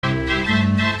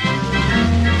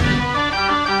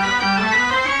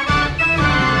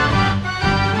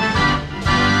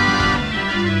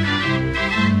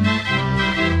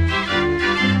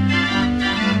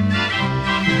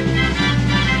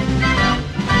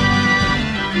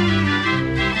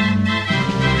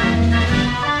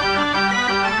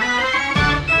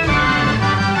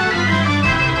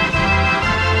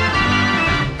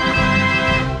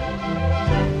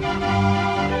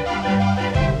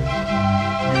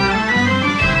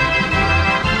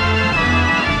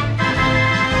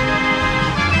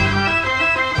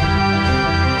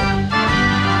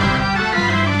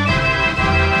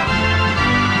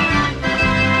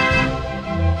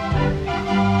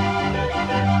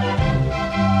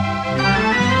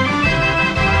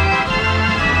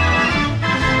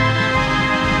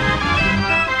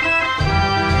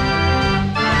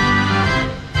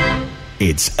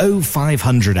It's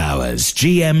 0500 hours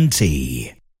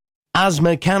GMT. As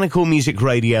Mechanical Music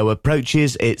Radio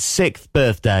approaches its 6th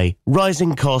birthday,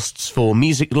 rising costs for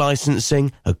music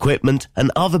licensing, equipment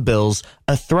and other bills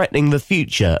are threatening the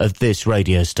future of this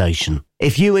radio station.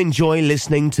 If you enjoy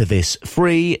listening to this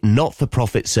free,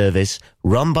 not-for-profit service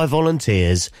run by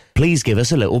volunteers, please give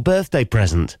us a little birthday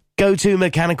present. Go to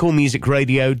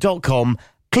mechanicalmusicradio.com,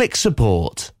 click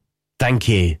support. Thank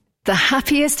you. The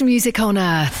happiest music on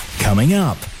earth. Coming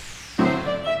up.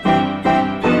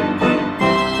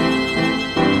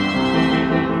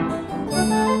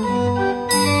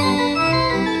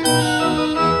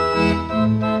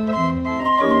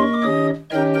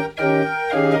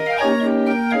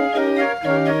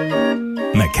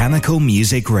 Mechanical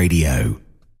Music Radio.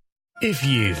 If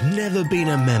you've never been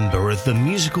a member of the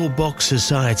Musical Box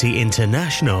Society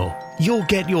International, you'll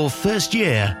get your first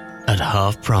year at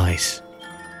half price.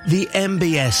 The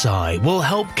MBSI will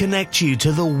help connect you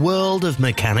to the world of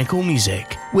mechanical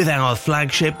music with our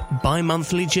flagship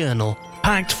bi-monthly journal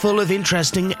packed full of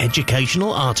interesting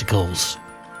educational articles.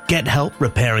 Get help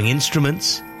repairing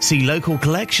instruments, see local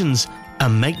collections,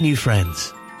 and make new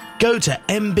friends. Go to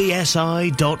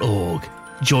mbsi.org.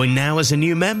 Join now as a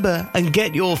new member and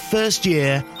get your first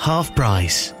year half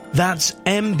price. That's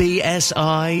mbsi.org.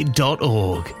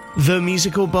 The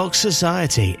Musical Box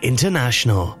Society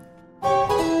International.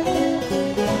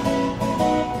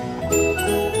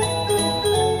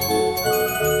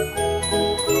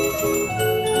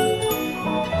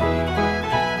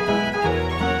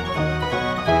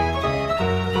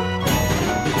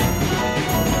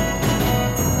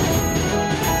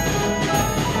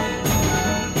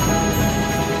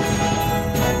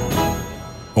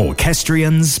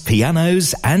 Orchestrions,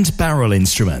 pianos and barrel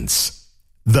instruments.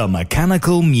 The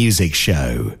Mechanical Music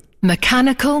Show.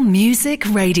 Mechanical Music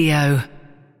Radio.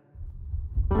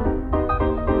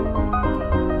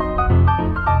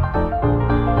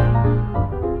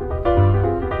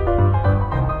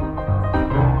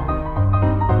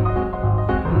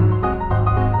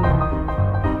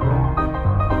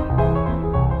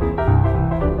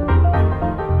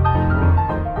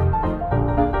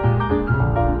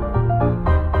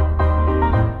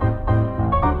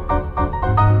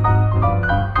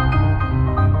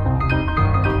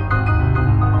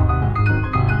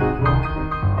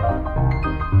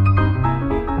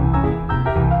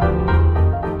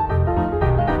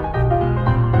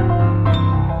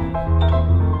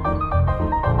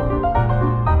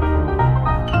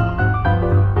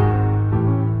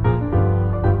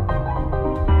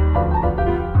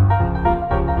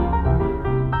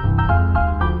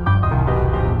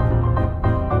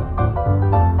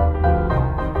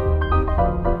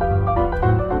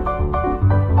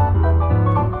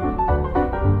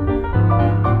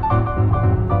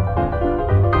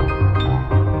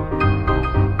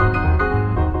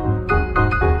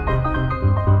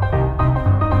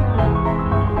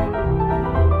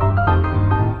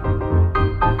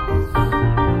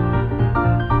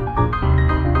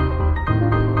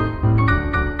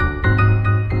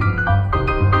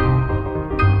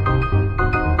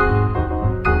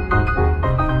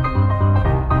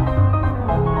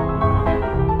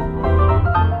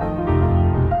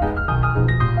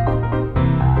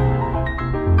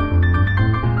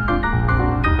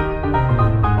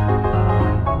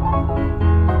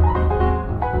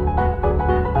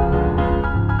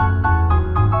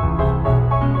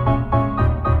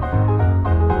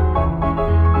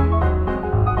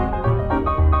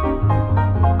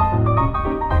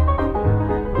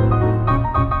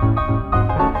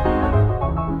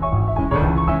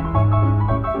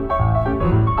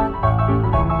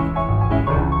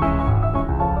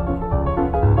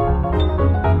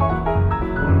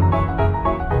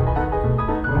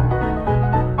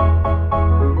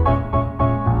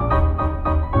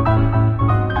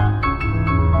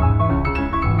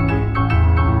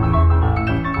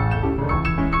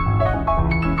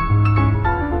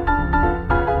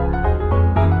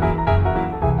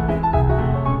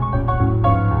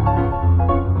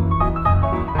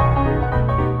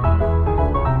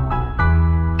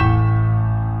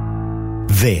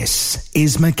 This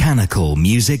is Mechanical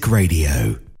Music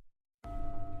Radio.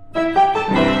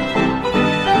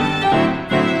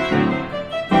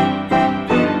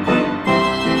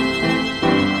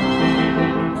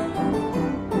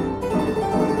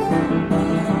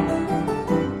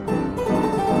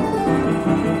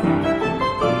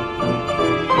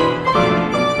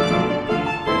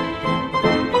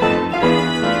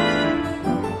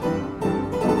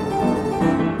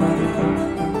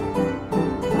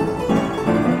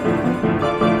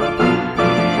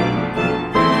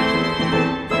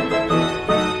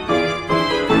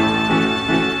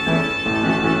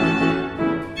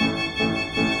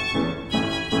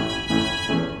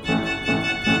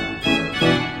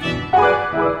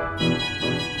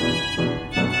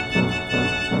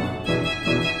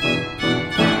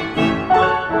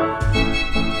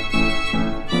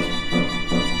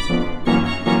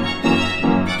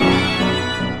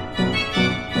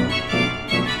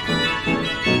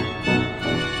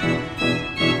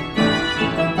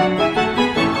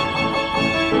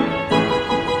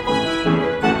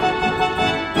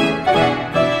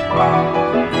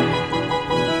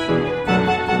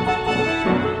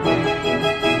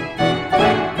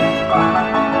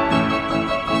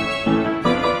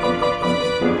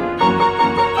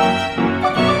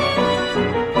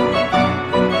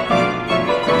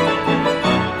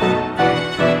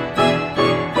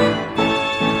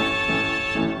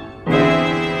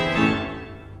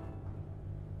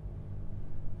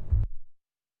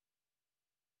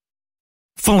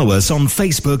 Follow us on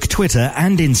Facebook, Twitter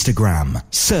and Instagram.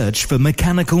 Search for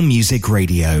Mechanical Music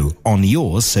Radio on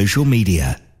your social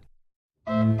media.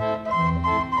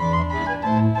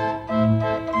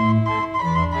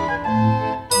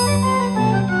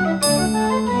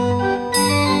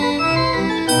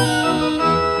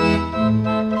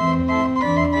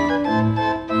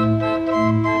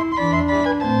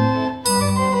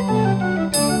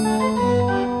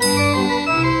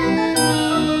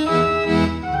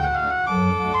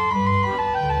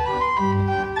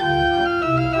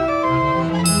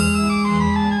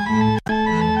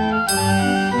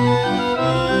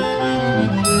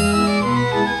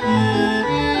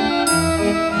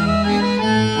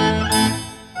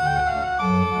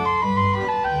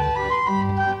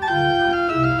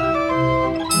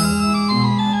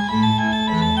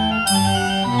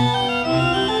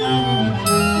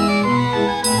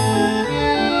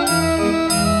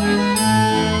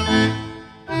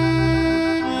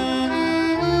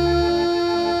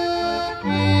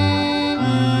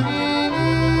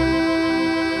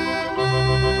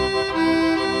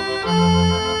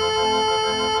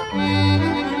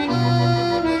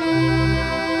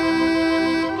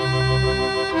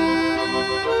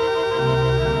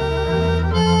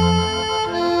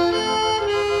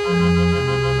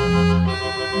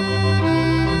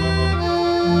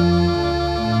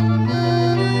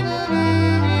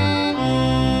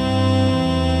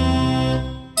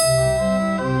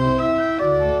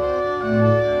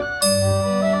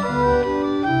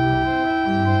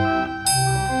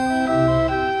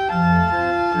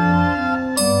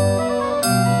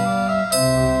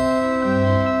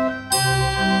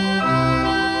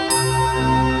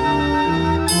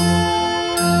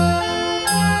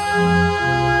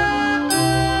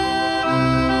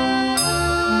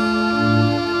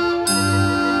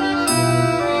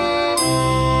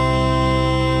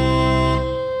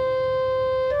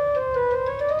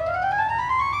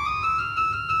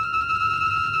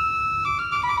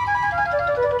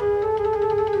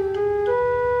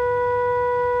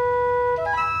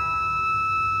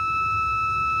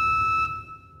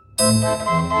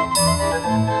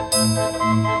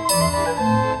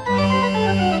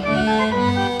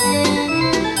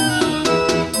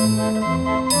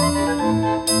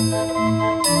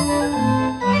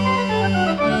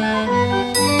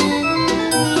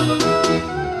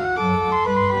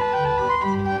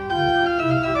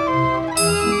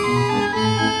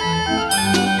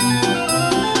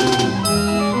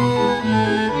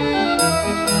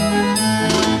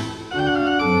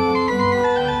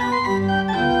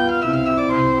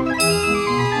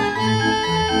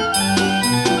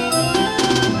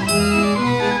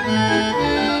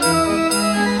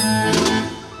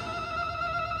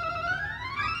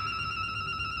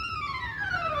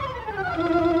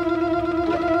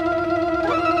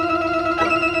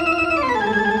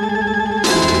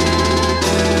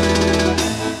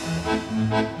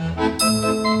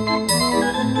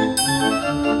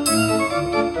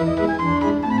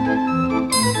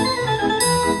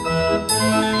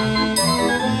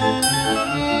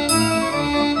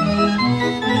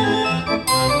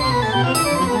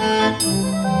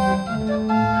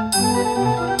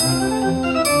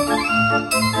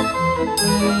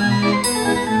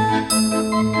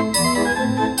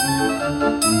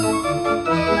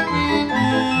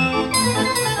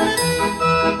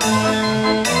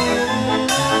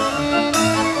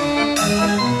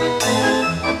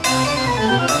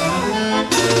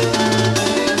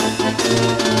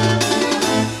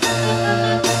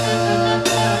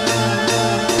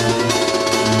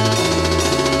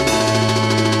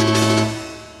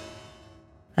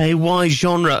 A wide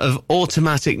genre of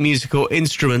automatic musical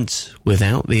instruments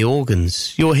without the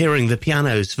organs. You're hearing the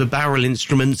pianos, the barrel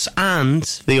instruments and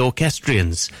the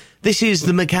orchestrions. This is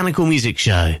the Mechanical Music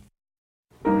Show.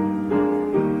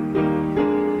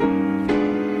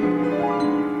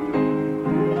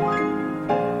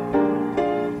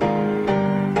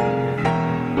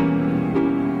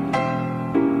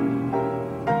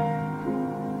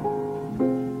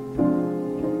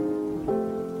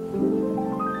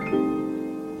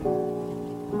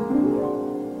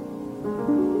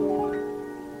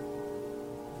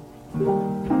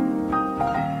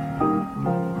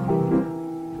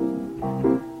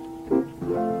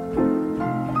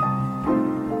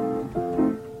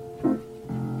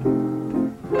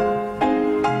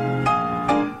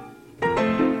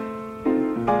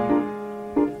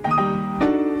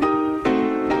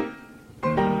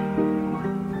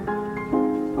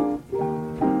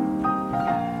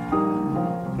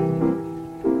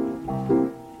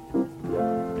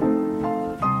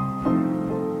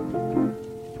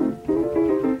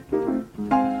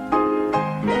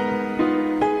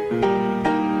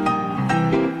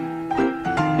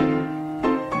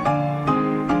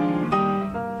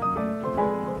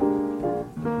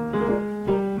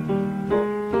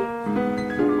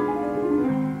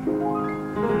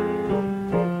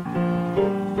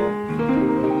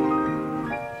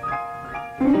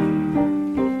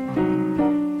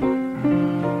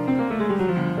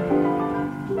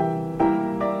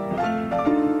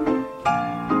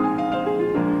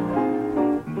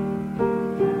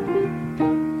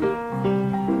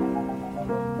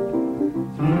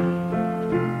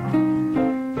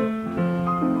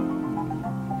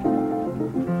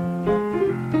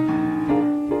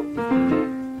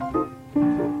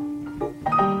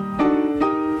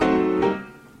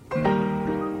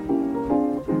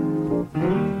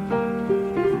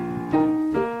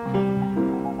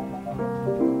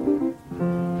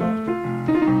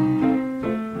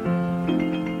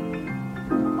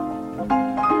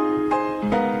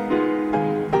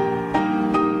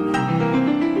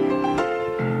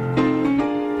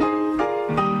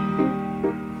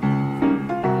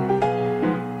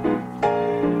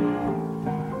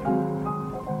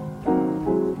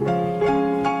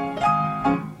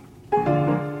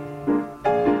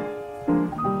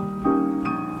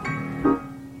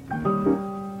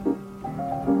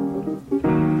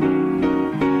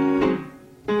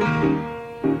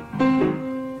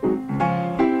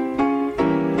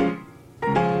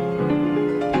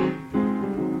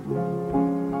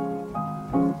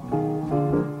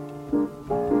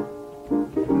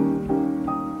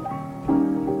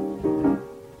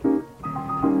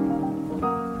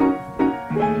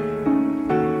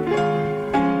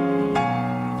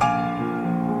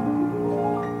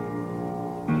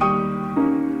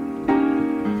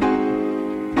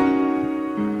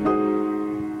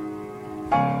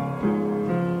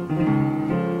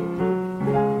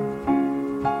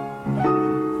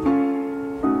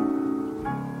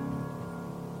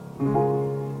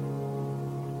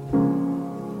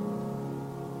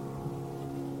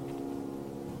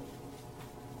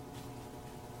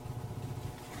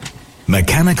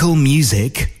 Mechanical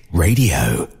Music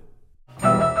Radio.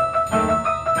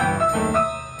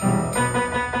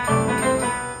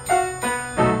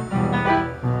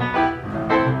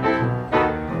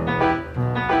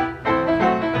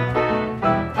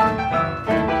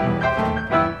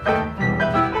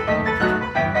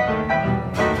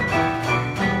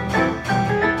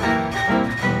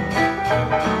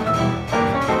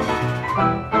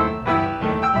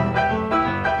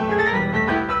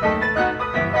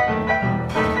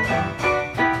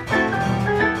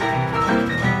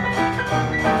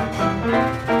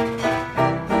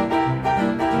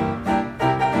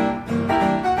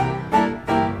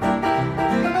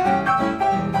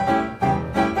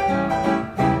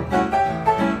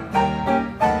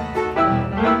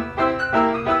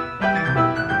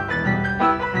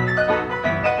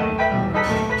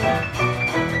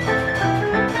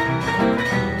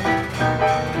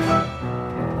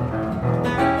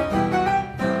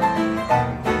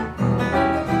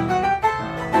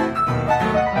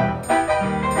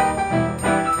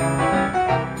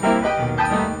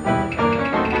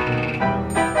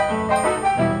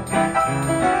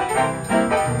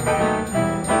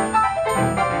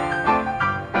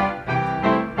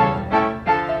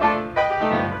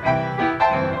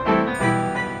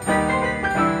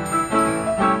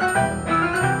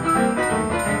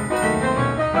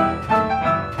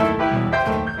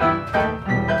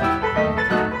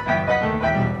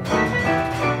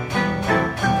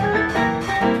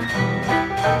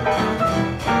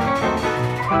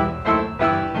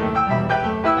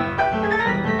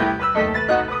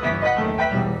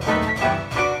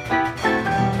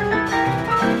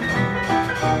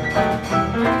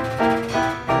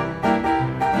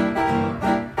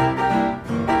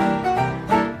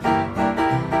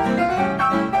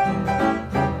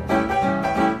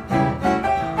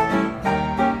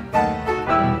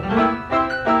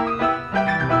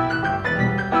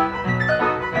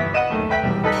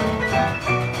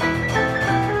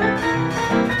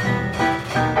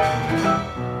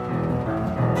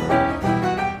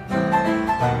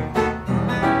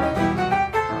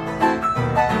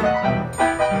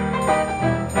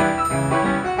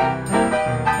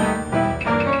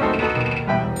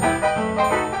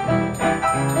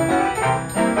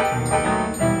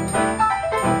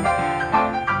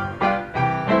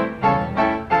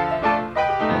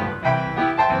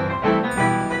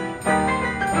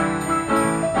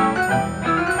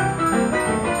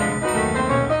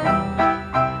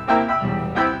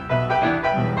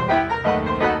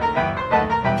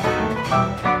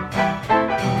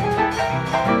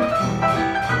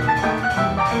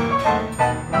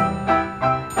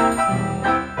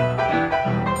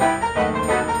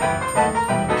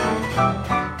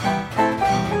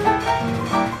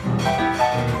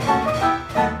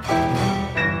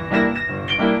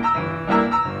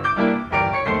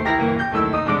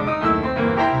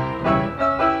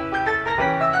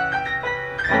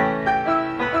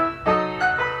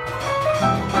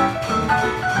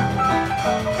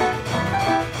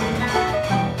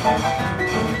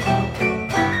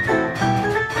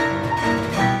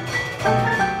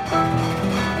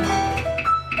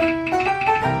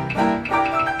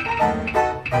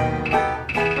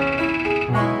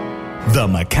 The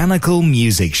Mechanical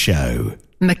Music Show.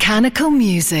 Mechanical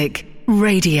Music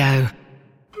Radio.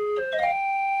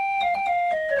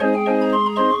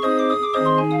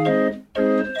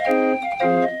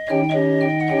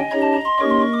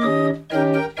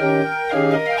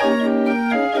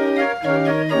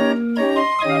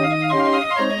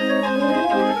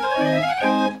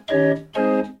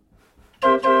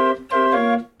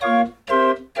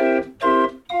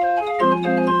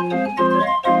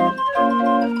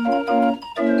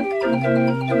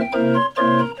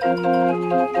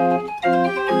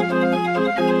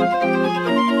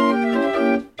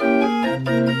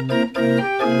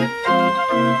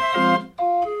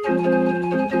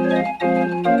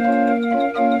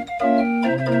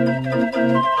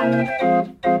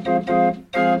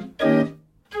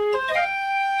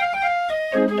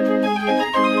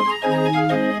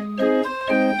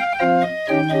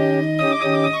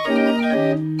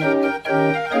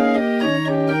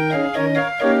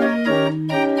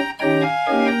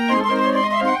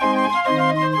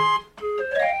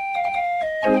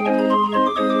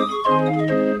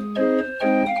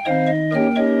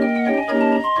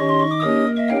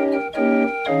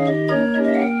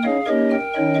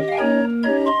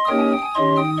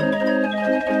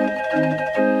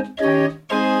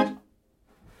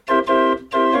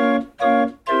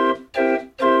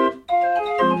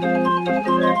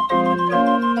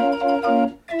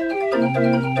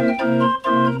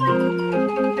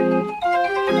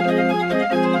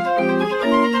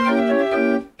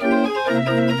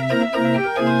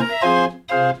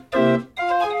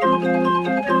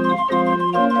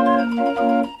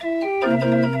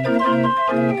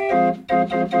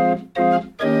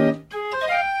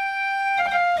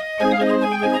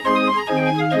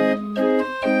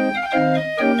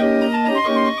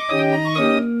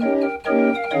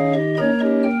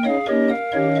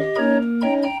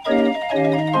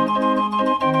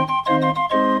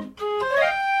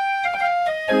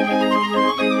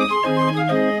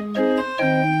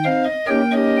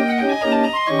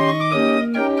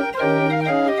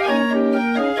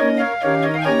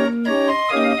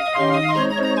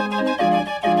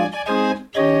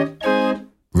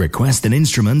 Request an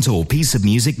instrument or piece of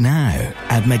music now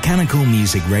at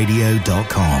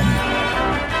mechanicalmusicradio.com.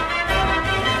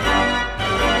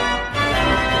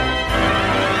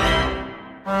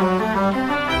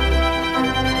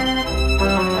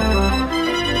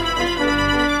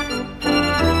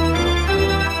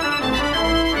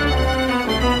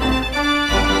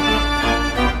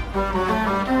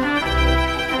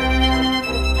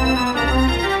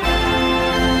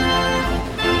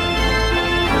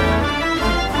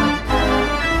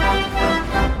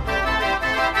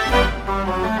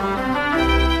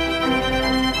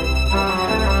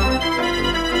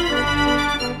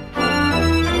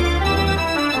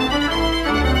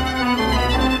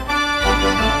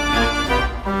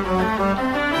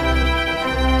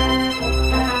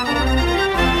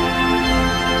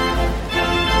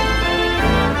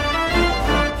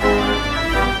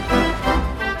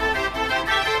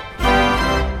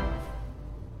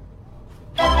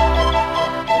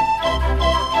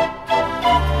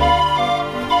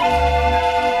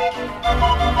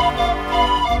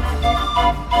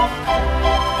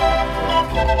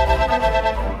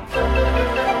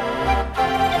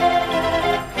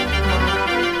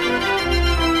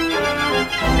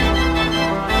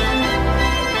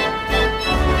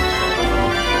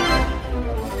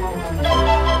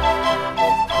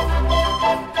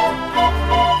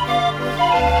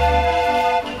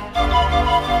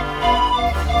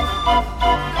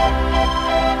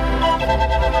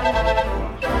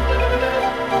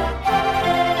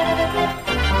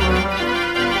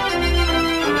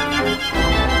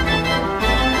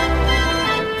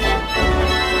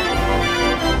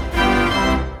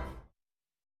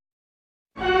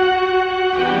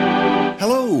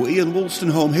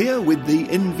 Home here with the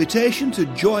invitation to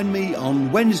join me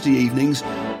on Wednesday evenings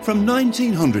from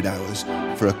 1900 hours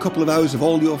for a couple of hours of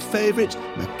all your favourite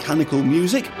mechanical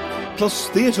music, plus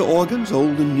theatre organs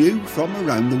old and new from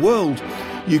around the world.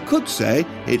 You could say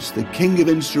it's the king of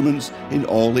instruments in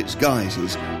all its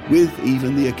guises, with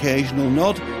even the occasional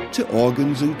nod to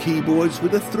organs and keyboards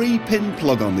with a 3-pin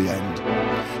plug on the end.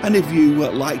 And if you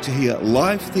like to hear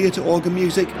live theatre organ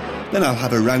music, then I'll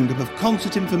have a roundup of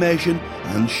concert information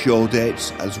and show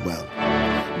dates as well.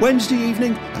 Wednesday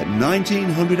evening at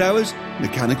 1900 hours,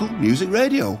 Mechanical Music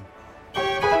Radio.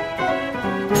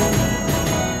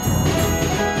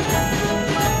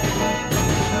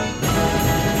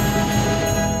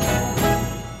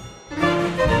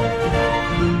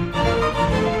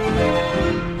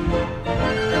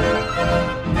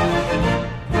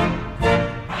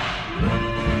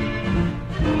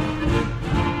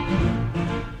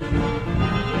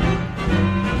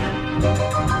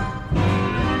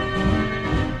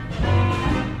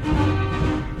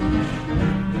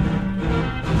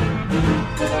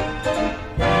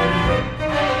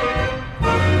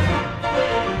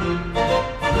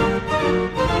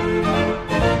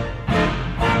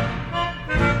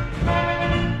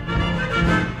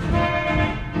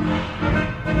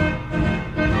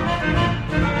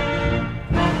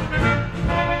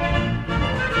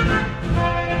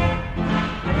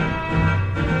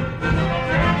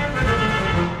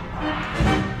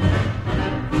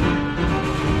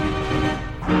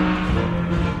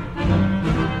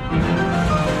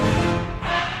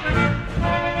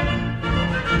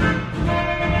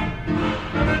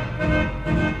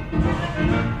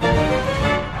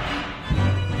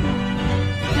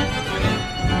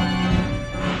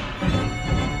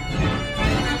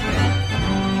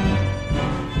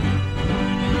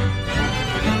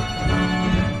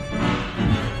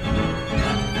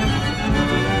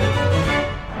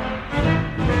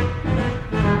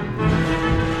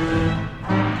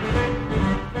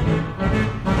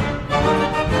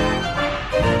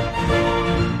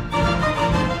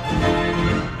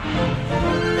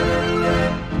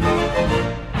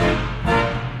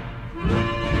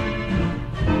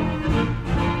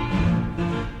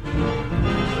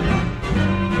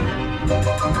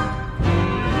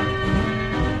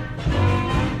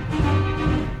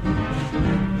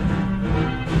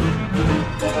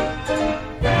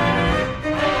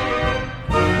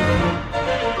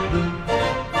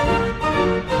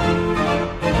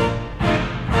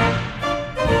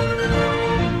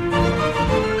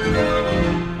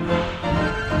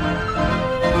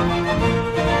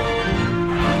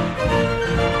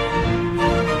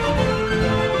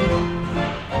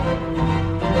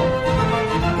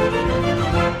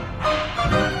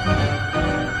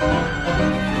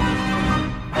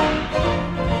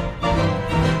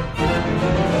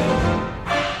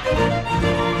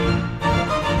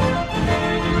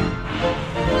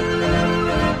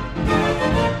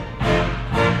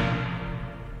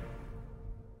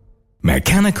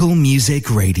 Mechanical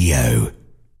Music Radio.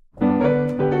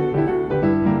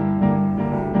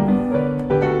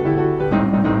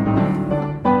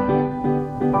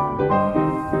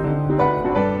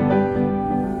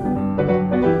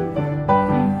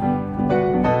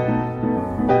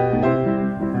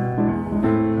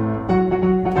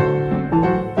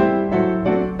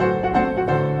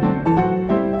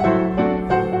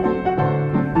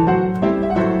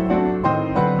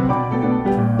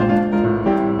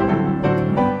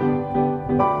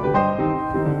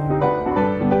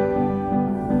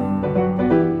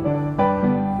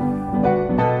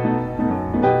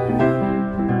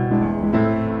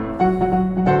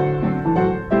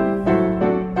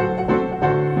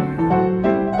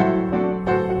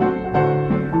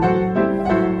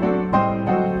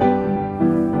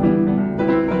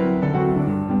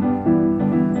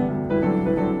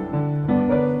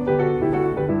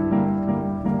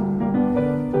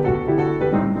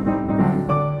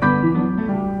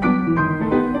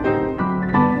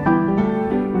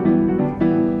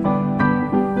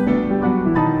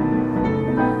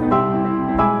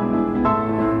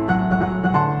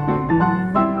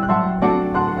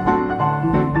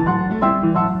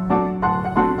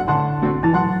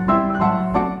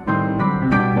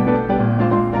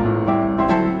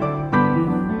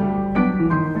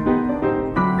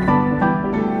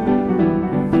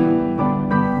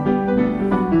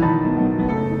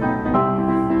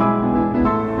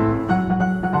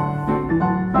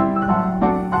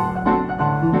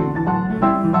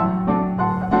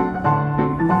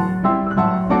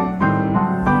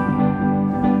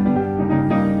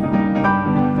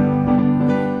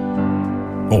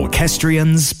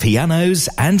 Orchestrions, pianos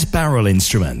and barrel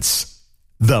instruments.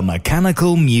 The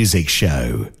Mechanical Music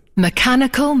Show.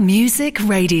 Mechanical Music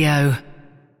Radio.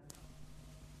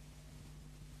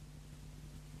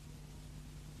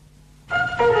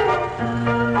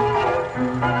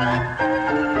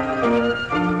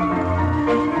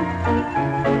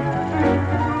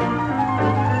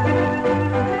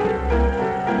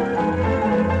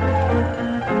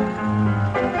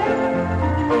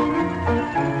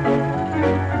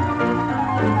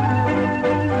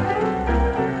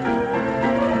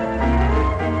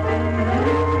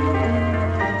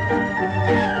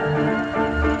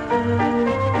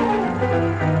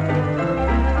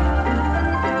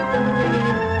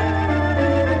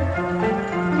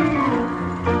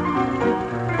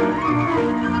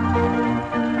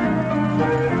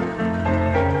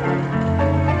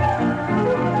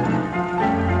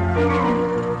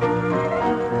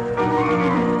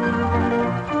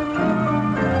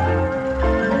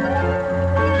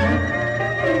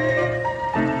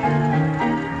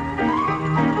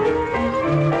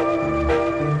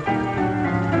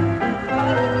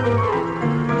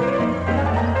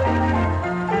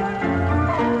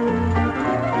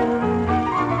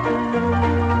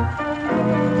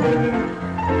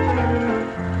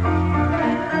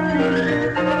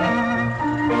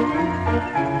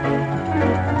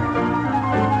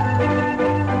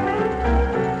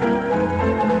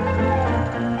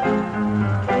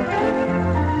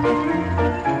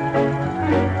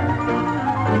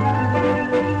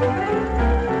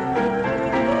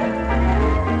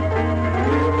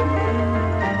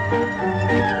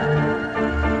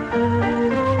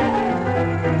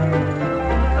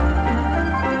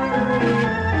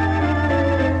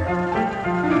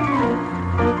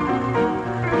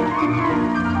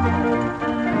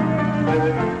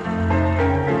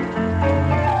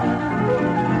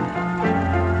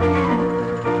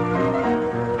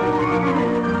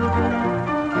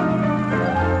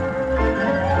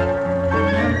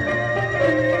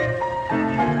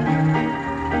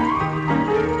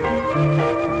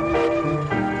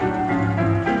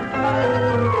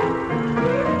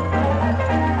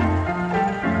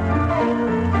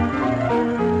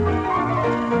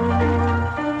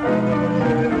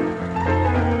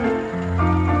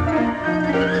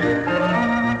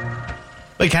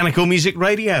 Mechanical Music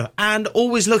Radio, and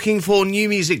always looking for new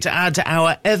music to add to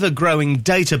our ever-growing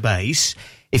database.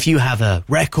 If you have a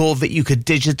record that you could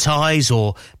digitise,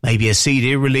 or maybe a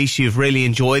CD release you've really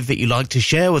enjoyed that you'd like to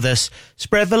share with us,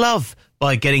 spread the love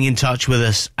by getting in touch with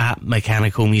us at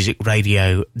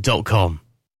mechanicalmusicradio.com.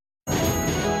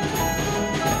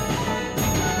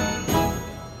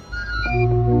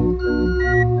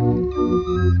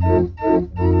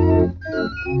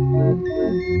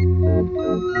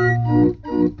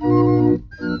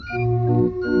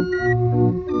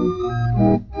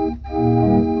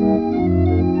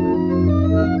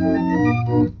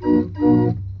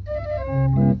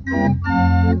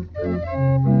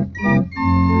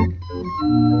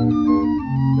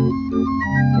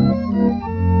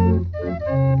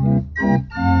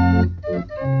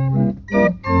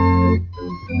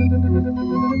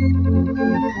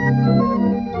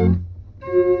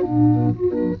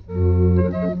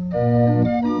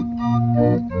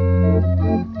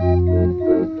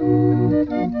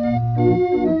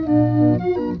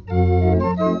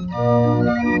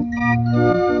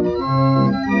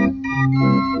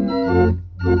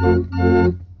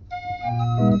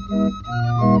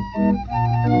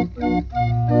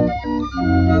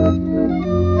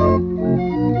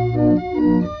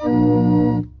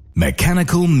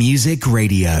 Mechanical Music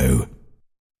Radio.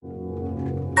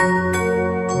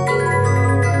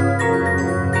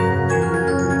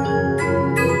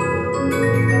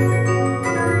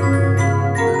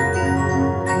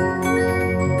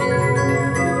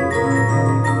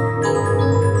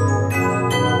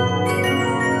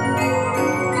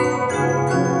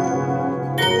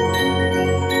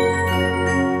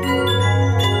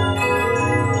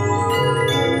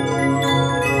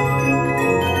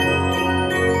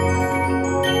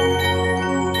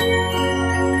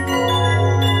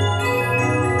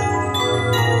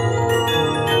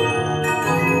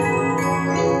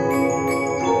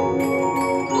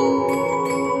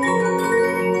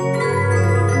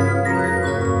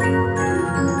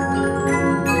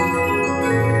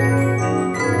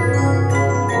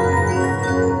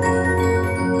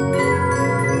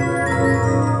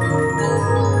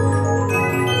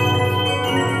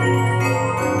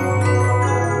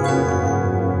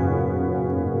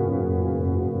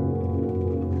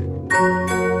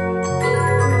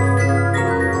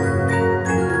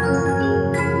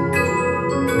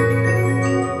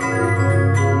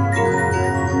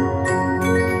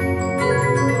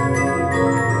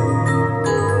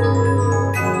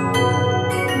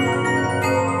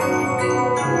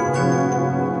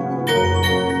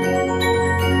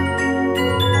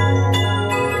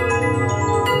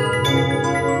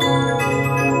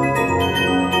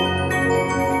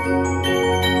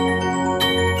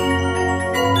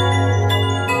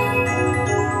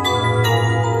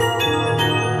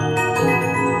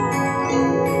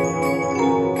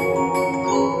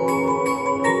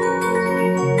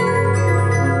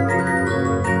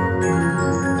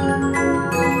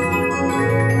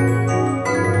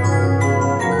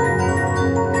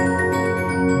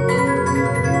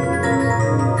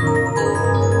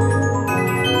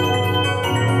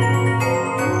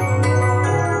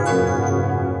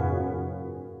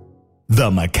 The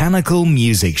Mechanical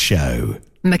Music Show.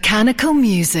 Mechanical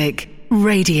Music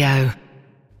Radio.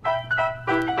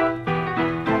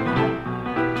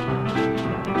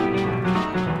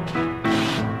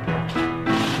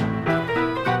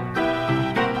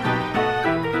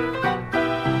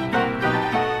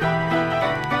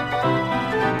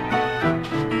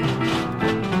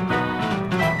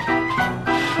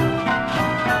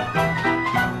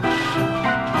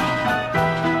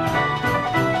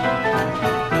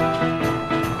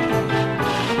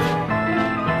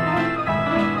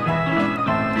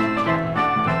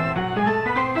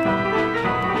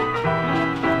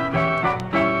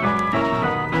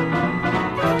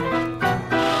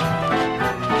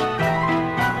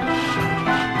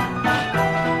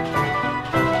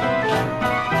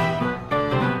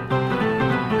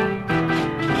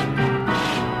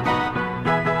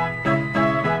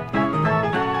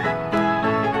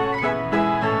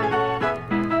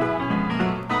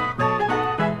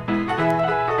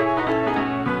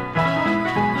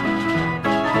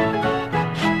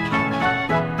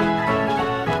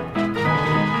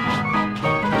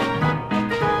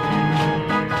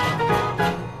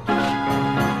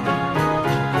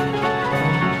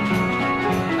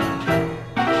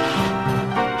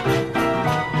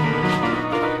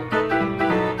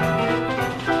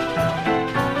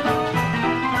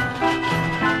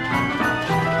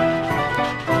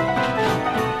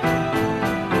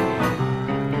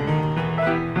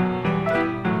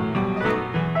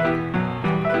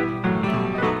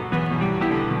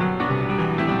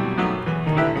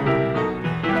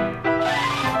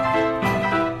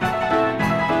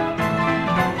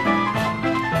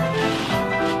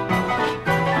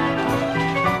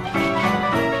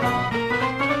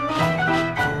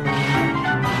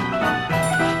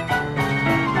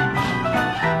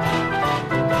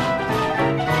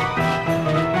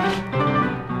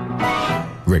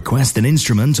 Request an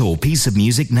instrument or piece of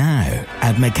music now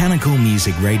at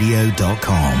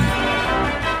mechanicalmusicradio.com.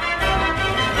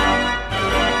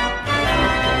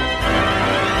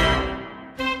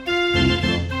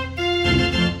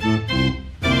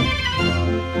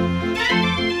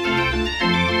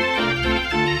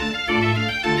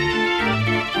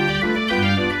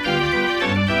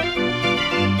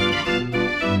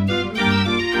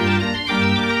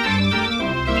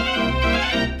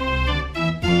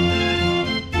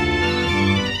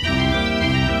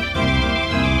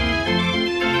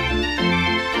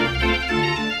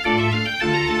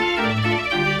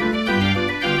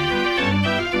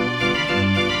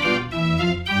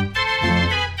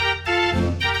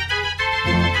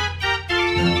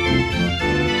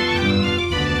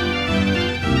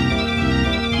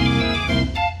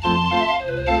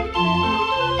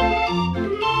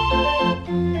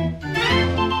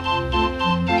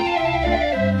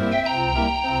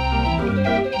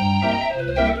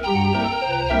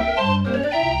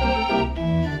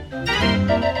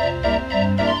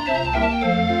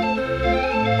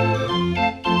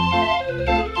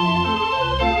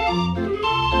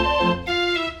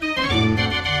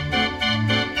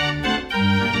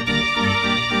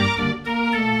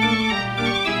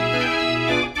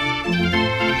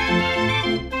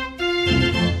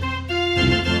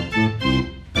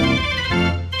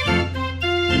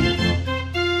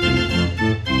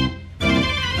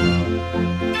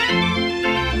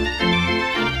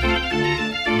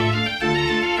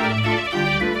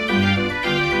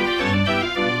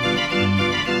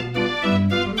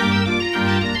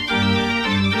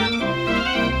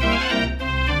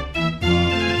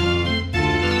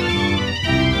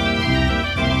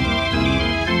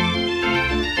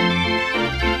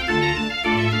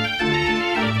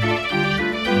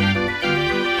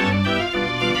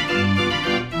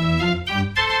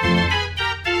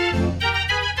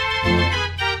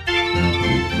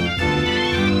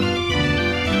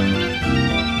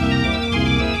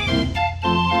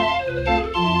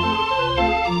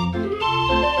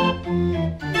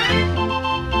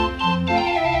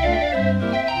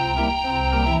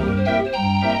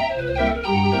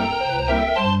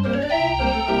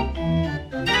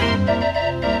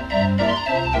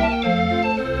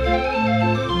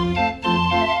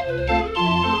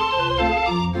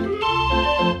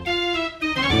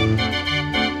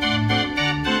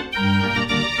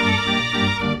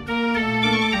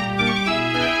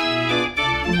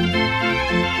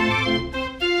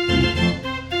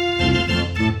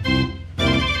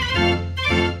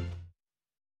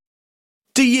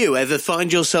 Do you ever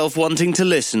find yourself wanting to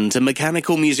listen to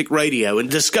Mechanical Music Radio and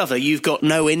discover you've got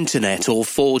no internet or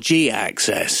 4G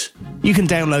access? You can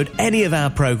download any of our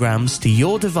programs to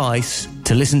your device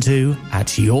to listen to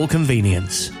at your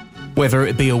convenience. Whether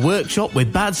it be a workshop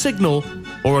with bad signal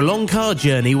or a long car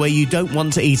journey where you don't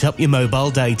want to eat up your mobile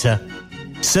data.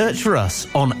 Search for us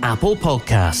on Apple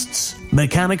Podcasts.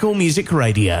 Mechanical Music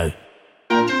Radio.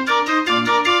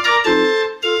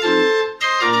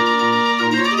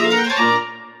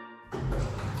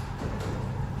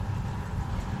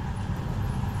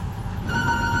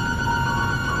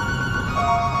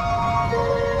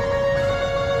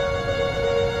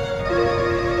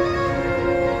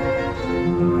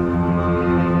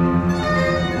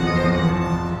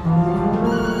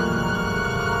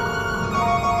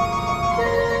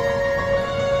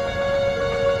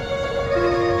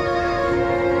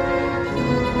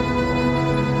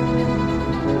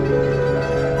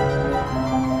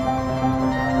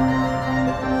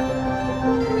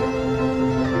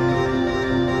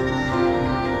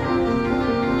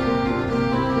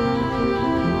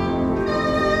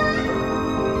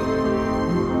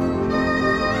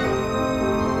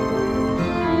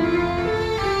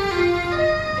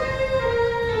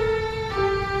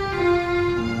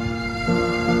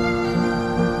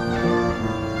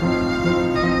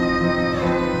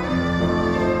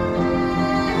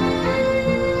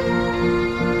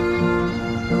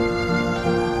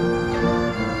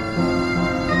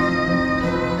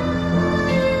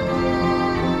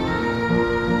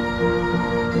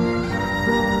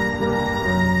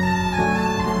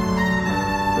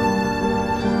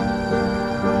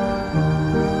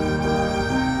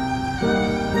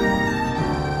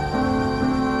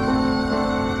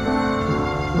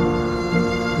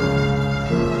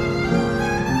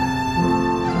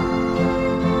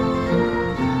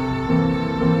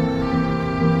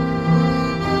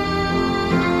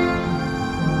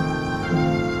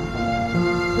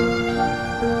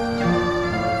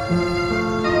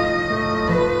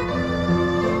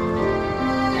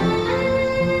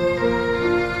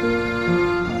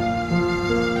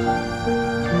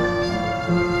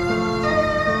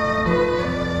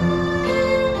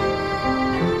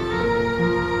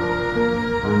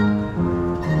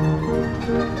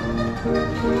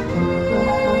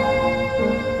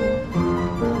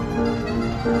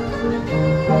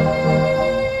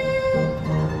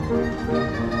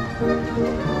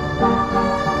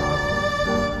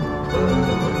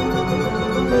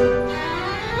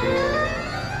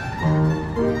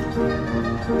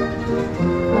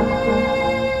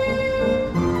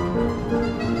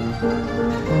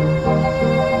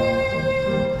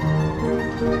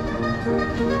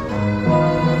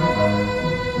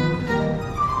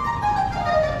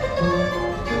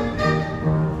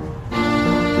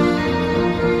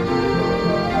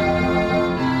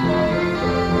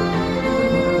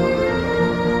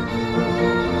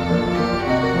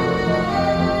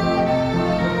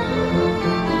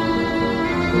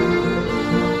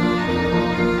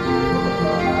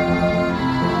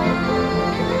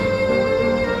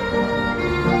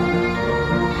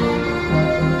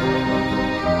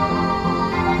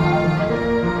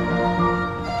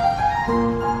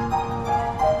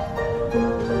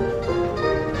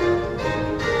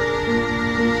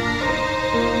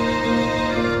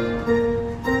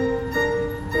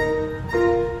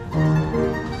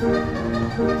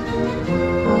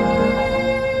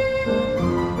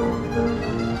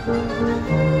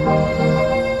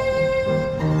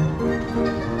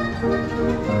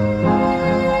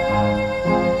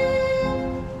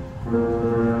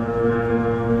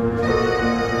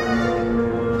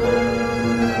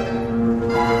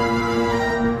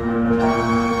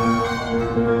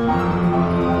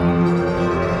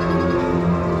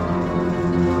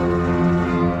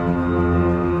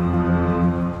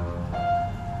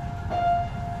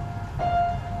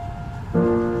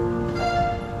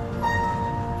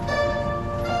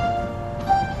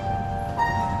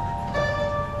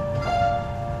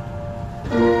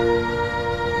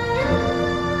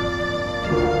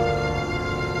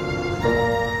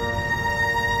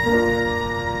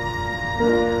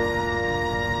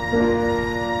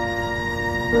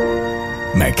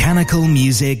 Mechanical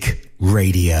Music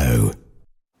Radio.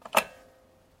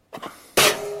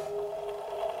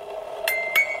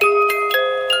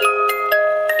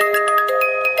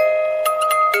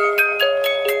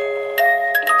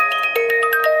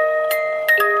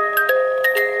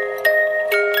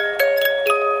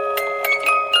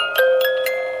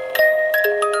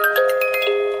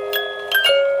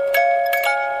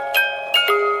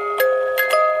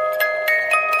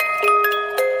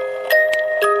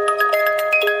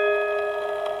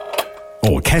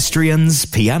 orchestrions,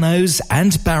 pianos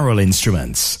and barrel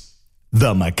instruments.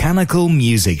 The Mechanical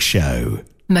Music Show.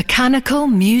 Mechanical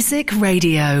Music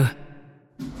Radio.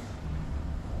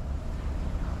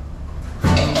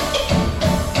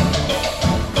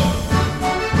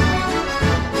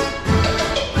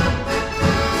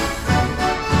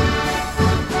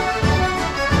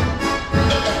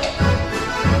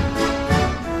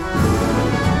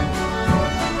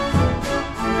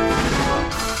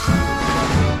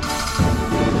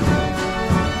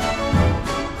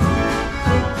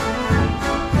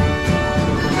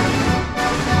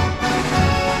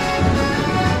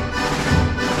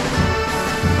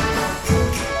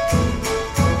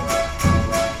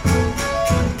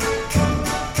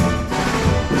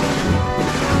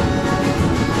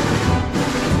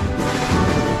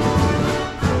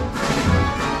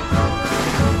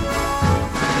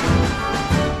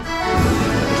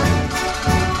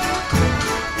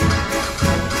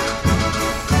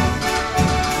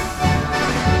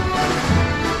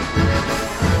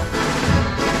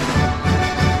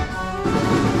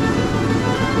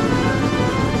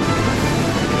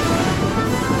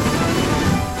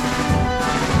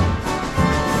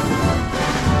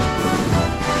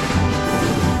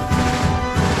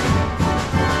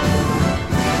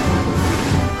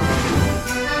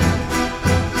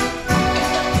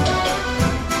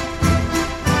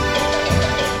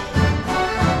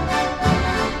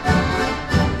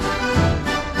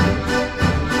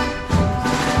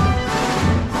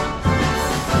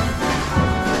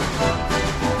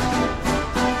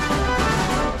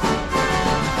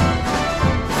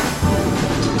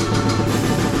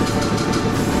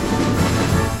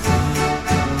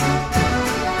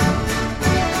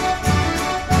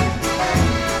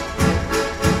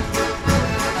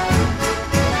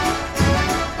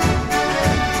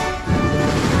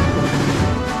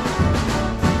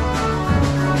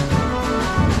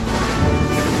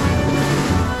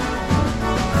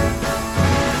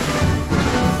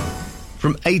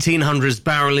 From 1800s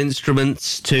barrel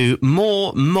instruments to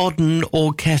more modern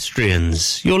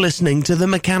orchestrions, you're listening to The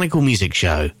Mechanical Music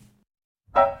Show.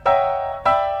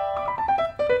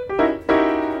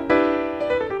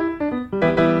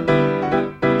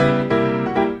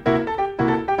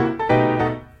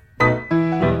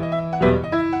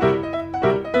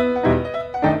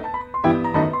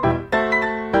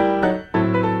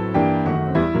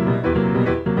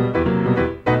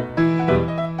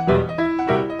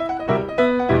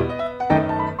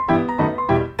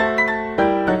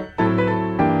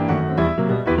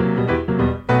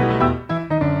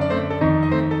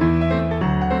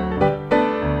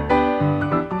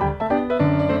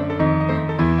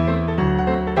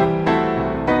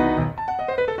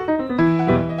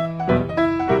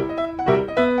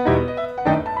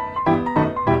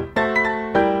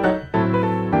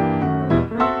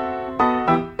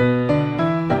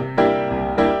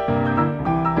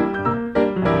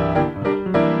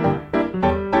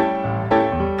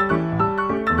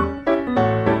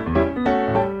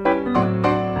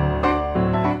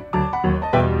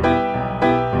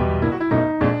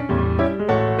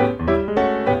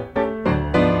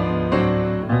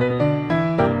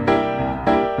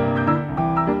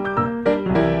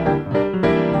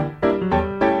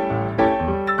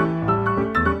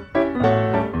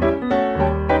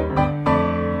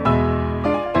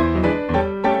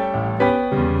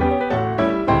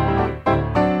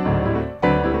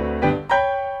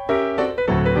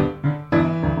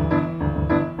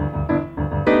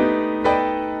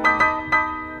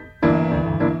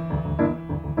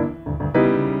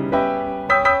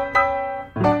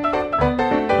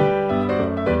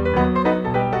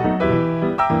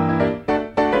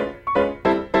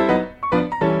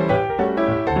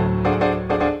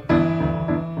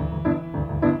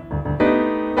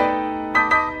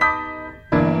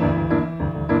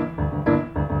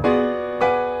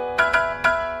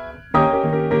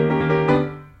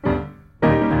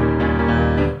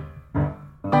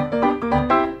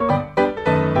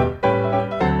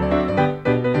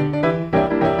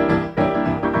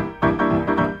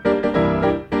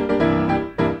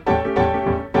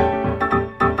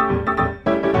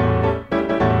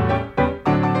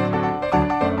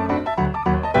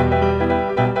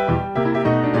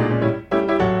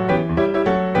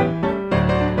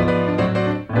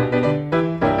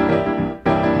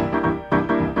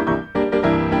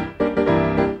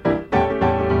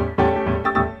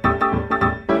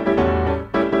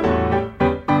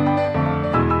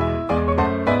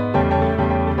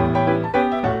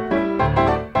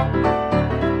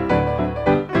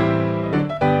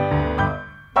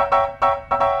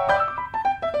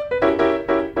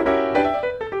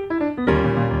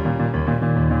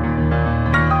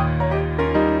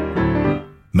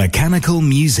 Mechanical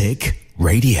Music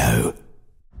Radio.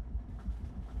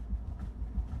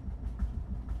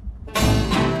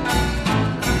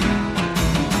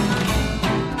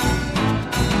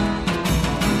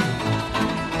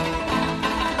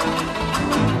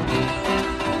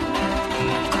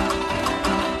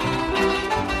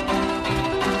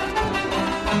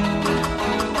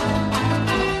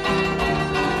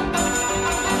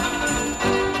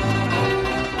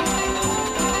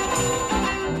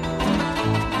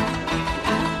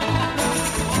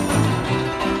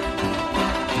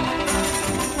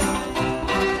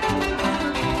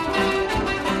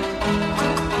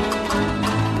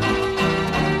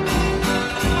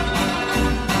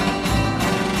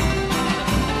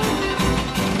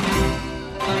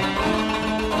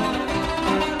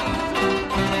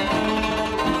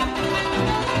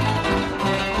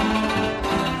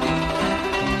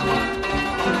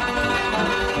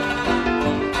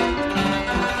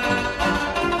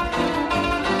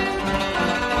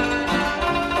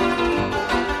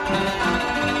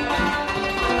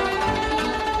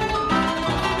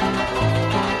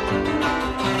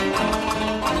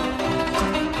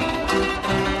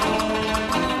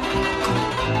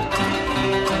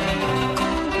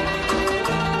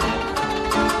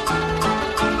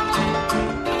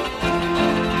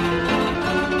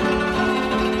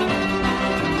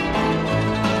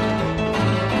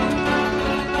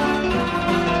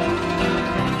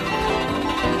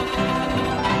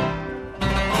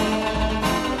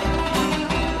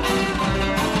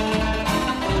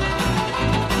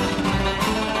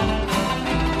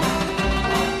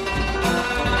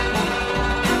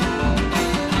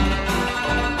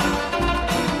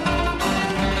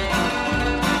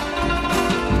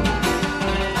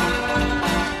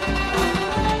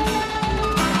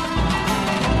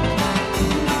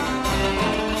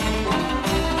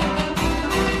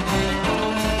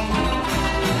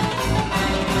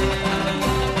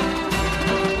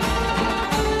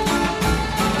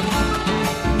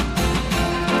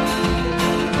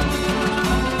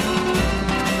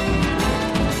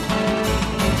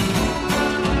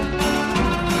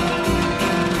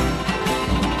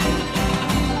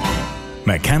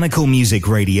 Mechanical Music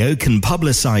Radio can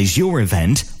publicize your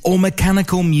event or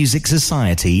Mechanical Music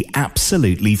Society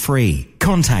absolutely free.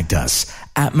 Contact us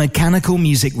at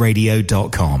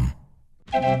mechanicalmusicradio.com.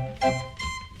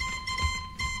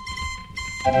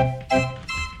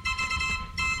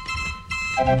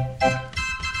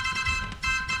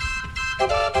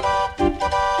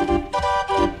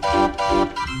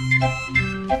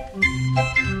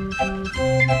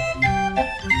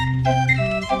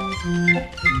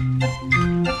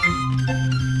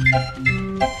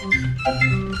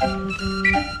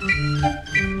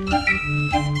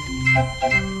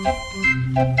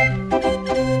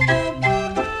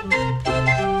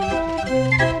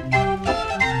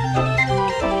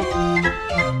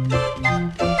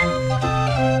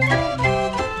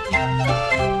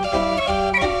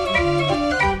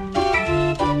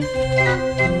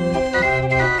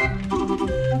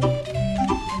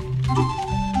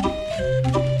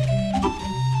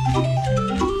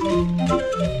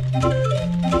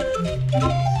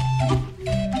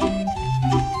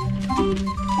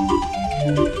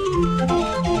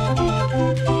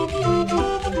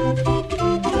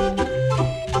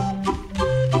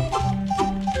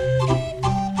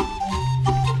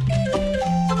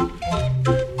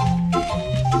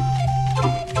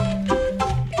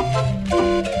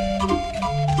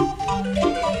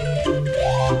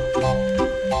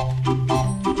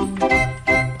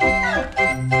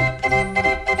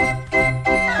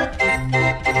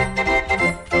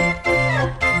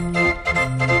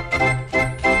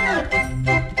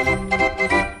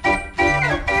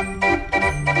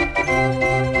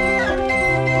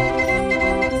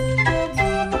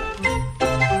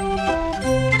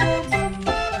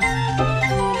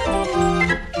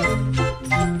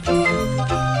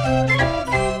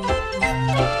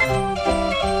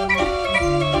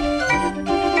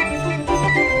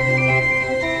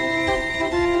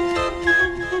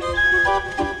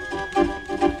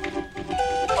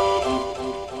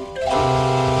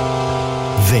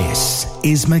 This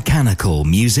is Mechanical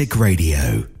Music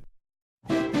Radio.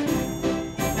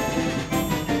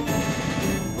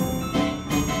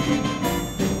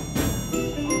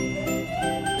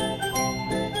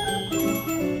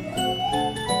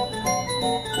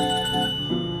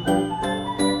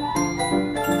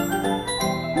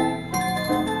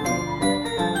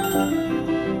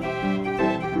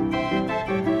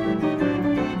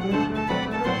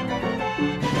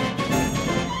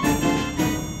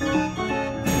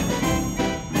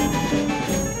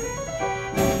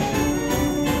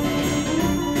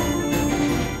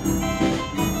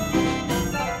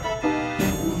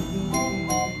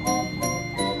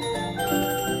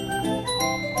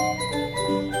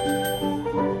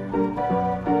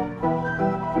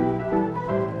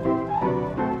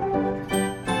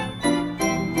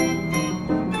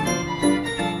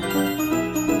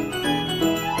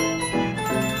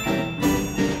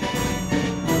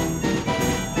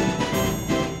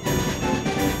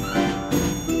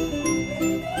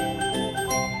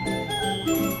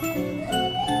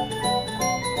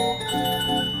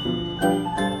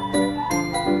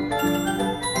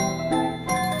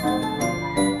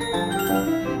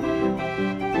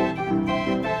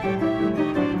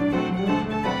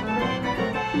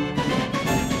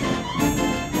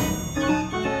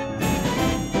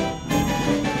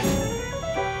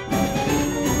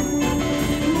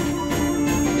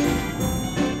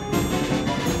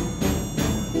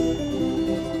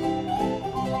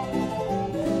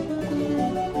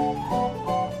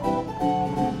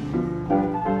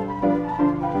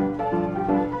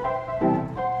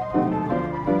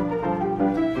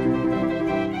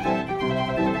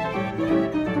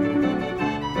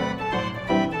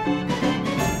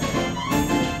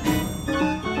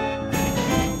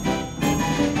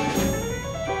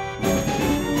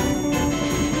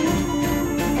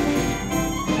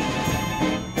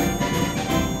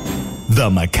 The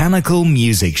Mechanical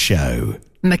Music Show.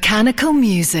 Mechanical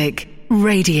Music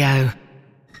Radio.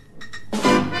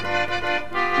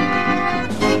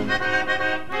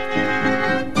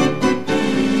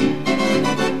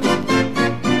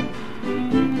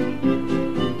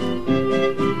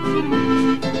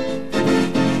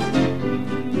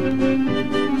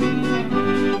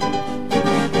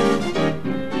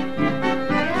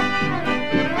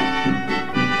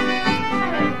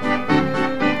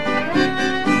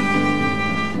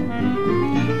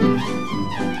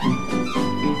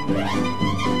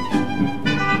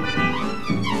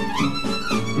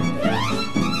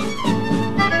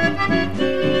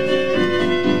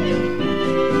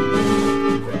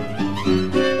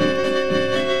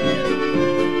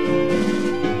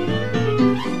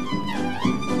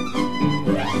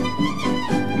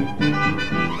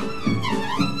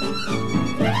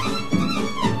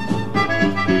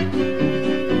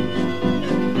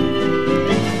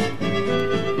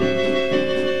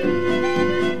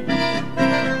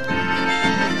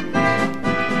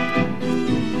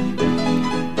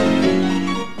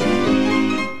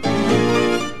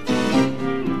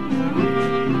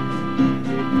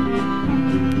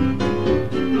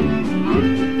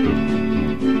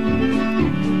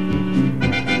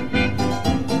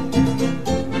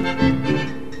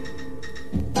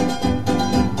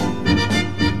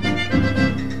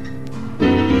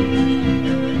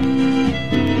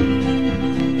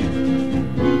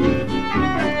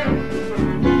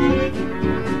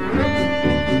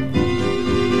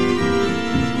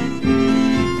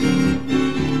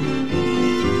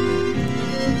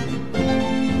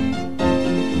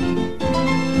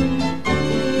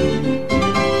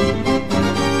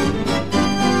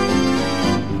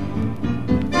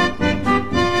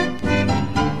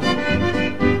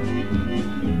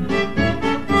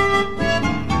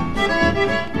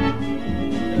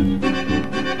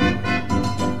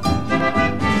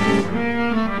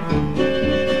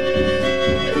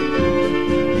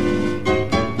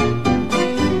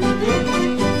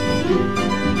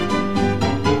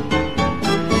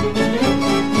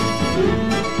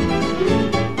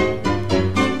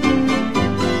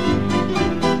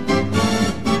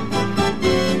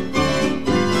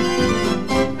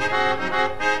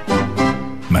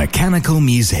 Mechanical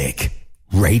Music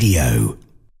Radio.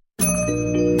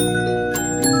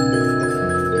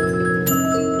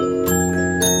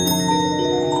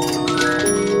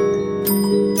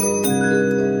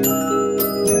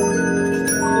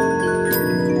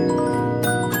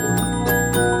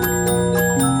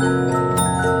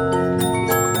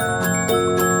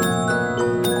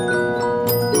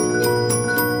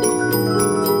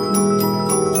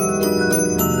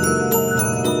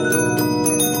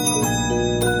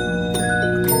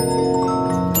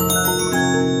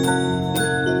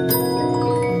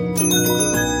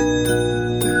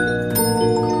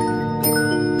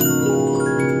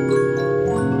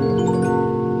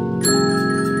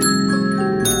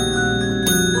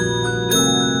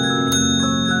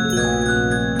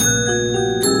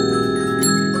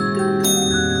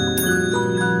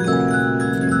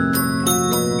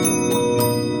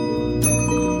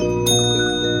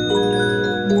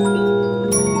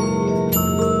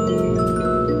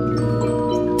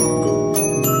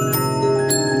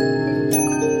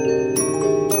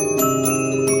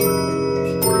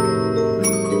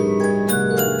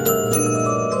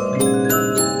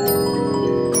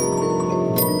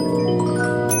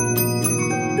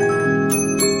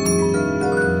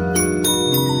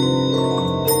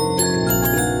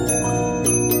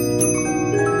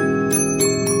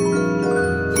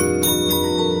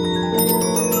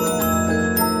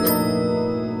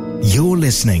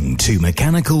 Listening to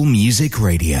Mechanical Music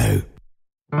Radio.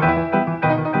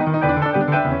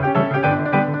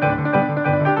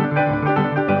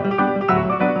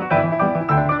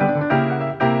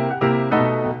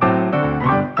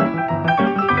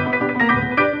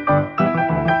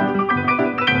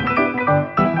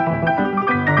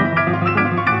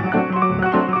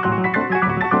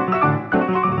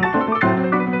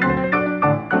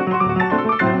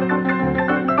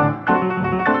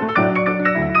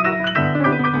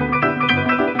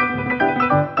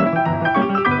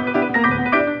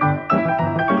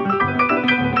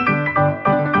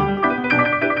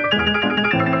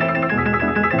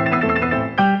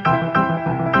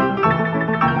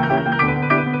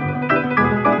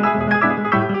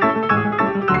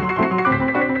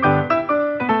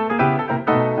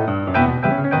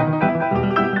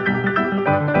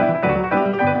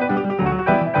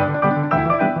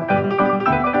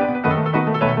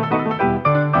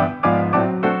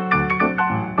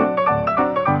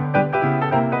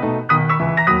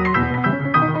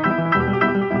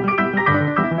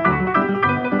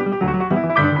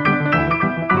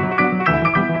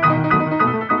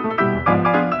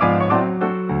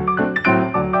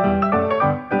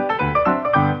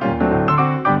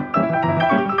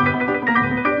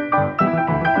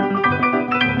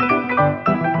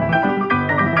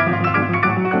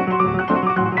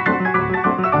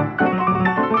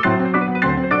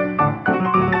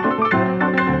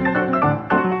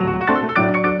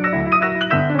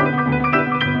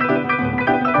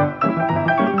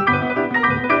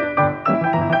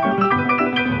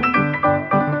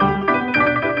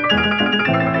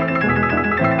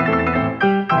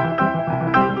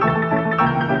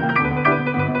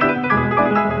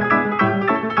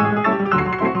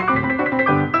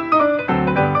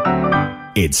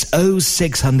 It's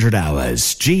 0600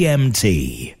 hours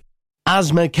GMT.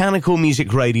 As Mechanical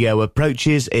Music Radio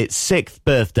approaches its 6th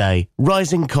birthday,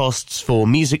 rising costs for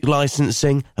music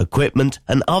licensing, equipment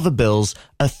and other bills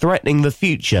are threatening the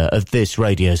future of this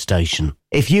radio station.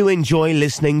 If you enjoy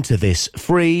listening to this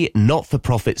free,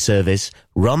 not-for-profit service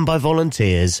run by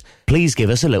volunteers, please give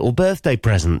us a little birthday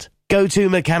present. Go to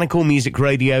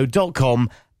mechanicalmusicradio.com,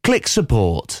 click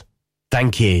support.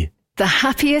 Thank you. The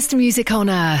happiest music on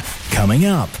earth. Coming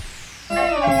up.